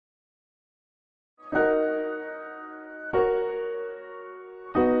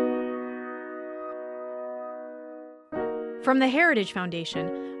From the Heritage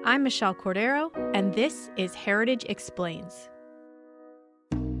Foundation, I'm Michelle Cordero, and this is Heritage Explains.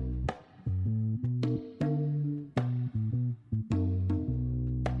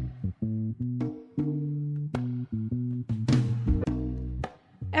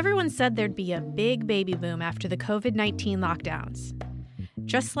 Everyone said there'd be a big baby boom after the COVID-19 lockdowns.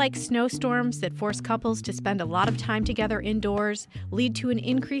 Just like snowstorms that force couples to spend a lot of time together indoors lead to an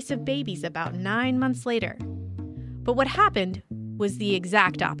increase of babies about 9 months later. But what happened was the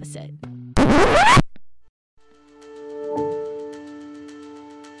exact opposite.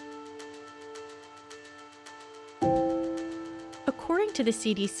 According to the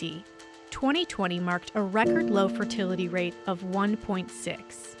CDC, 2020 marked a record low fertility rate of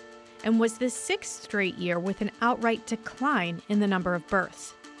 1.6 and was the sixth straight year with an outright decline in the number of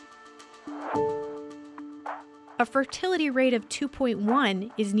births. A fertility rate of 2.1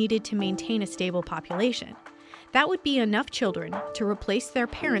 is needed to maintain a stable population. That would be enough children to replace their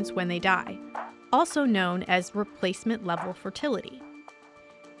parents when they die, also known as replacement level fertility.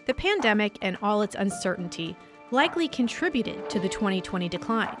 The pandemic and all its uncertainty likely contributed to the 2020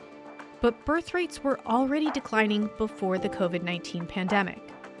 decline, but birth rates were already declining before the COVID-19 pandemic.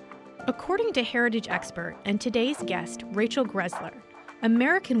 According to Heritage expert and today's guest, Rachel Greszler,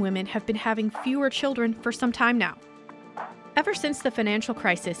 American women have been having fewer children for some time now. Ever since the financial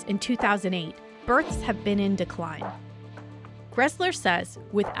crisis in 2008, births have been in decline. Greszler says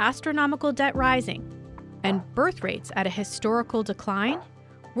with astronomical debt rising and birth rates at a historical decline,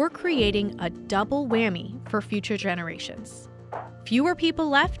 we're creating a double whammy for future generations. Fewer people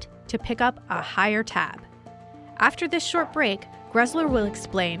left to pick up a higher tab. After this short break, Greszler will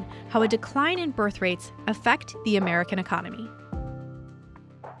explain how a decline in birth rates affect the American economy.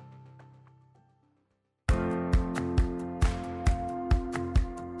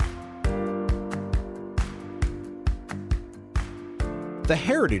 The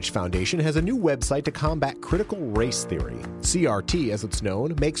Heritage Foundation has a new website to combat critical race theory. CRT, as it's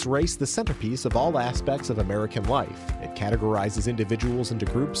known, makes race the centerpiece of all aspects of American life. It categorizes individuals into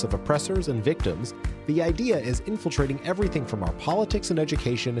groups of oppressors and victims. The idea is infiltrating everything from our politics and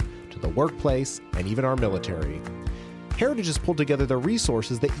education to the workplace and even our military. Heritage has pulled together the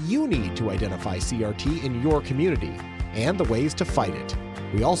resources that you need to identify CRT in your community and the ways to fight it.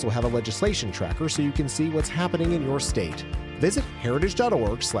 We also have a legislation tracker so you can see what's happening in your state. Visit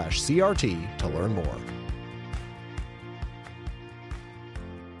heritage.org/CRT to learn more.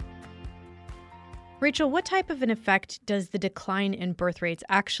 Rachel, what type of an effect does the decline in birth rates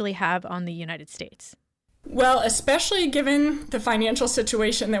actually have on the United States? Well, especially given the financial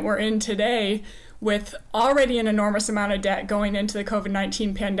situation that we're in today, with already an enormous amount of debt going into the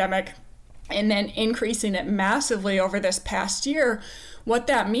COVID-19 pandemic, and then increasing it massively over this past year, what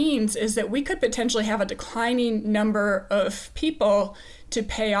that means is that we could potentially have a declining number of people to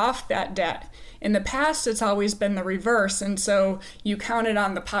pay off that debt. In the past, it's always been the reverse, and so you counted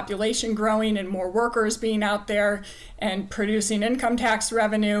on the population growing and more workers being out there and producing income tax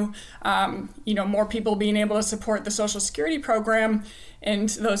revenue, more people being able to support the Social Security program and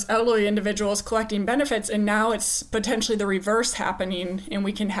those elderly individuals collecting benefits, and now it's potentially the reverse happening, and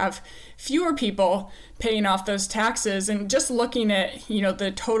we can have fewer people paying off those taxes. And just looking at,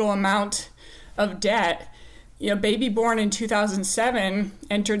 the total amount of debt, baby born in 2007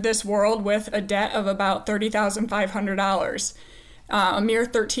 entered this world with a debt of about $30,500. A mere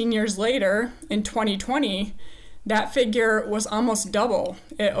 13 years later, in 2020, that figure was almost double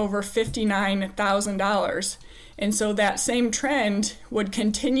at over $59,000. And so that same trend would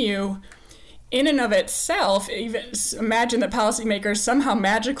continue in and of itself. Even imagine that policymakers somehow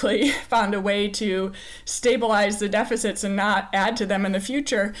magically found a way to stabilize the deficits and not add to them in the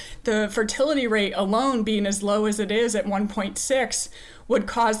future. The fertility rate alone being as low as it is at 1.6 would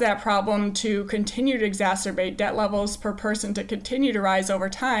cause that problem to continue to exacerbate, debt levels per person to continue to rise over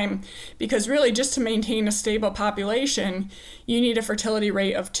time, because really just to maintain a stable population, you need a fertility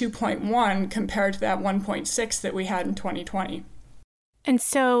rate of 2.1 compared to that 1.6 that we had in 2020. And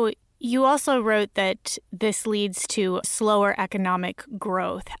so you also wrote that this leads to slower economic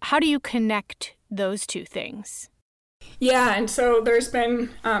growth. How do you connect those two things? Yeah, and so there's been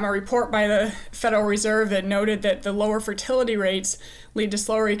a report by the Federal Reserve that noted that the lower fertility rates lead to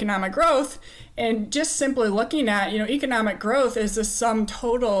slower economic growth. And just simply looking at, economic growth is the sum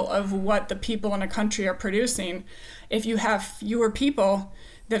total of what the people in a country are producing. If you have fewer people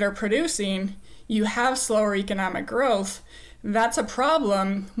that are producing, you have slower economic growth. That's a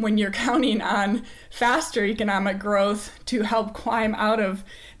problem when you're counting on faster economic growth to help climb out of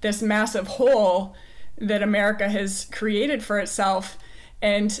this massive hole that America has created for itself.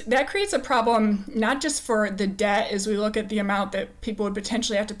 And that creates a problem, not just for the debt as we look at the amount that people would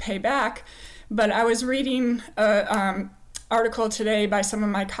potentially have to pay back, but I was reading an article today by some of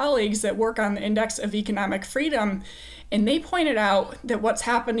my colleagues that work on the Index of Economic Freedom, and they pointed out that what's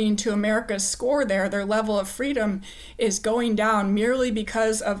happening to America's score there, their level of freedom, is going down merely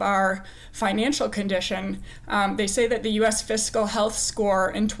because of our financial condition. They say that the U.S. fiscal health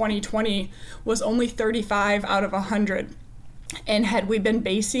score in 2020 was only 35 out of 100. And had we been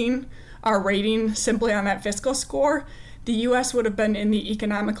basing our rating simply on that fiscal score, the U.S. would have been in the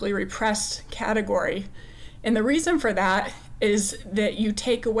economically repressed category. And the reason for that is that you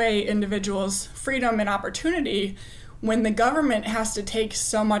take away individuals' freedom and opportunity when the government has to take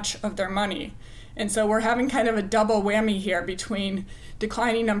so much of their money. And so we're having kind of a double whammy here between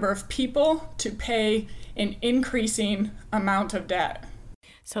declining number of people to pay an increasing amount of debt.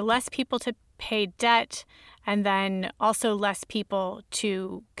 So less people to pay debt, and then also less people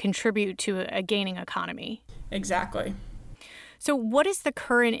to contribute to a gaining economy. Exactly. So what is the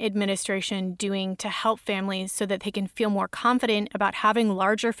current administration doing to help families so that they can feel more confident about having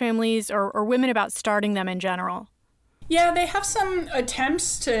larger families or women about starting them in general? Yeah, they have some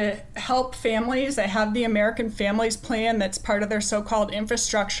attempts to help families. They have the American Families Plan that's part of their so-called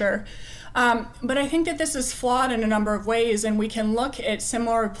infrastructure. But I think that this is flawed in a number of ways, and we can look at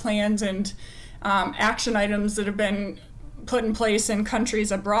similar plans and action items that have been put in place in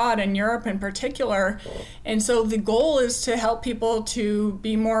countries abroad, in Europe in particular. And so the goal is to help people to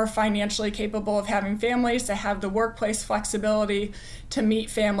be more financially capable of having families, to have the workplace flexibility to meet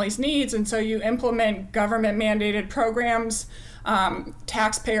families' needs. And so you implement government mandated programs,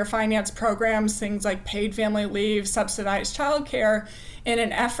 taxpayer finance programs, things like paid family leave, subsidized childcare, in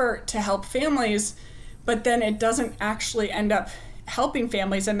an effort to help families, but then it doesn't actually end up helping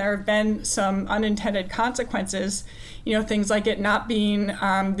families, and there have been some unintended consequences, things like it not being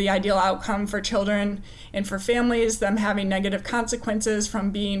the ideal outcome for children and for families, them having negative consequences from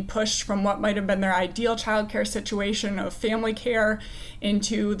being pushed from what might have been their ideal childcare situation of family care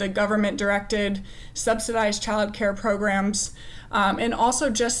into the government-directed subsidized childcare programs, and also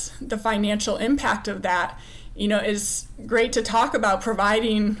just the financial impact of that. Is great to talk about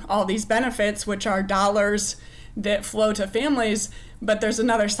providing all these benefits, which are dollars that flow to families, but there's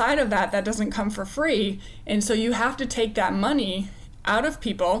another side of that doesn't come for free. And so you have to take that money out of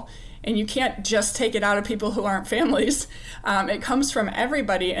people, and you can't just take it out of people who aren't families. It comes from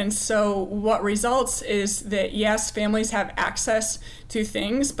everybody. And so what results is that, yes, families have access to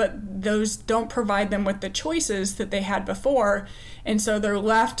things, but those don't provide them with the choices that they had before. And so they're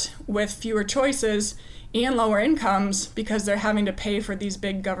left with fewer choices and lower incomes because they're having to pay for these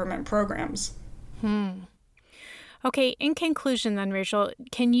big government programs. Okay, in conclusion then, Rachel,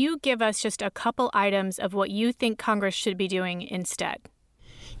 can you give us just a couple items of what you think Congress should be doing instead?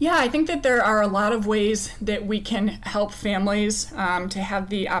 Yeah, I think that there are a lot of ways that we can help families to have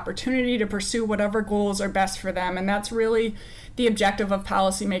the opportunity to pursue whatever goals are best for them. And that's really the objective of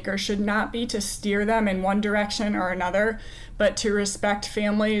policymakers, should not be to steer them in one direction or another, but to respect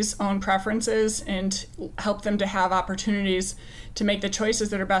families' own preferences and help them to have opportunities to make the choices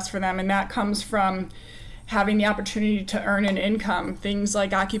that are best for them. And that comes from having the opportunity to earn an income, things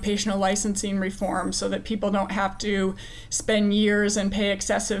like occupational licensing reform so that people don't have to spend years and pay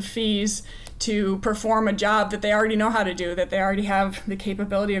excessive fees to perform a job that they already know how to do, that they already have the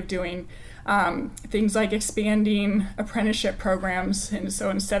capability of doing. Things like expanding apprenticeship programs. And so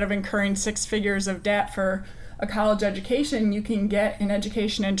instead of incurring 6 figures of debt for a college education, you can get an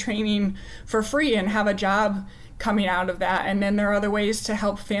education and training for free and have a job coming out of that. And then there are other ways to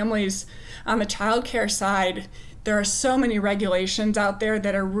help families. On the childcare side, there are so many regulations out there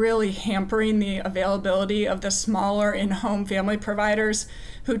that are really hampering the availability of the smaller in-home family providers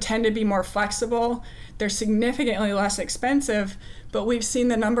who tend to be more flexible. They're significantly less expensive, but we've seen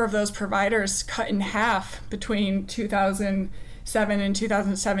the number of those providers cut in half between 2007 and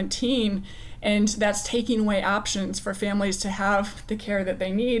 2017. And that's taking away options for families to have the care that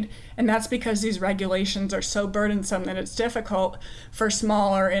they need. And that's because these regulations are so burdensome that it's difficult for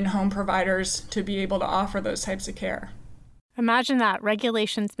smaller in-home providers to be able to offer those types of care. Imagine that,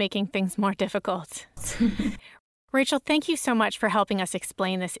 regulations making things more difficult. Rachel, thank you so much for helping us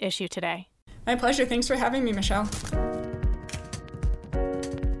explain this issue today. My pleasure. Thanks for having me, Michelle.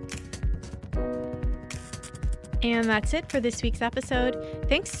 And that's it for this week's episode.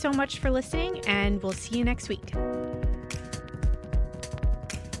 Thanks so much for listening, and we'll see you next week.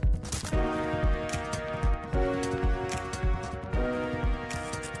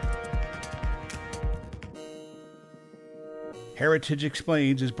 Heritage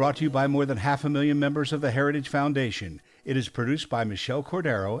Explains is brought to you by more than 500,000 members of the Heritage Foundation It is produced by Michelle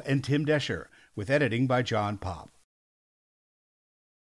Cordero and Tim Descher, with editing by John Popp.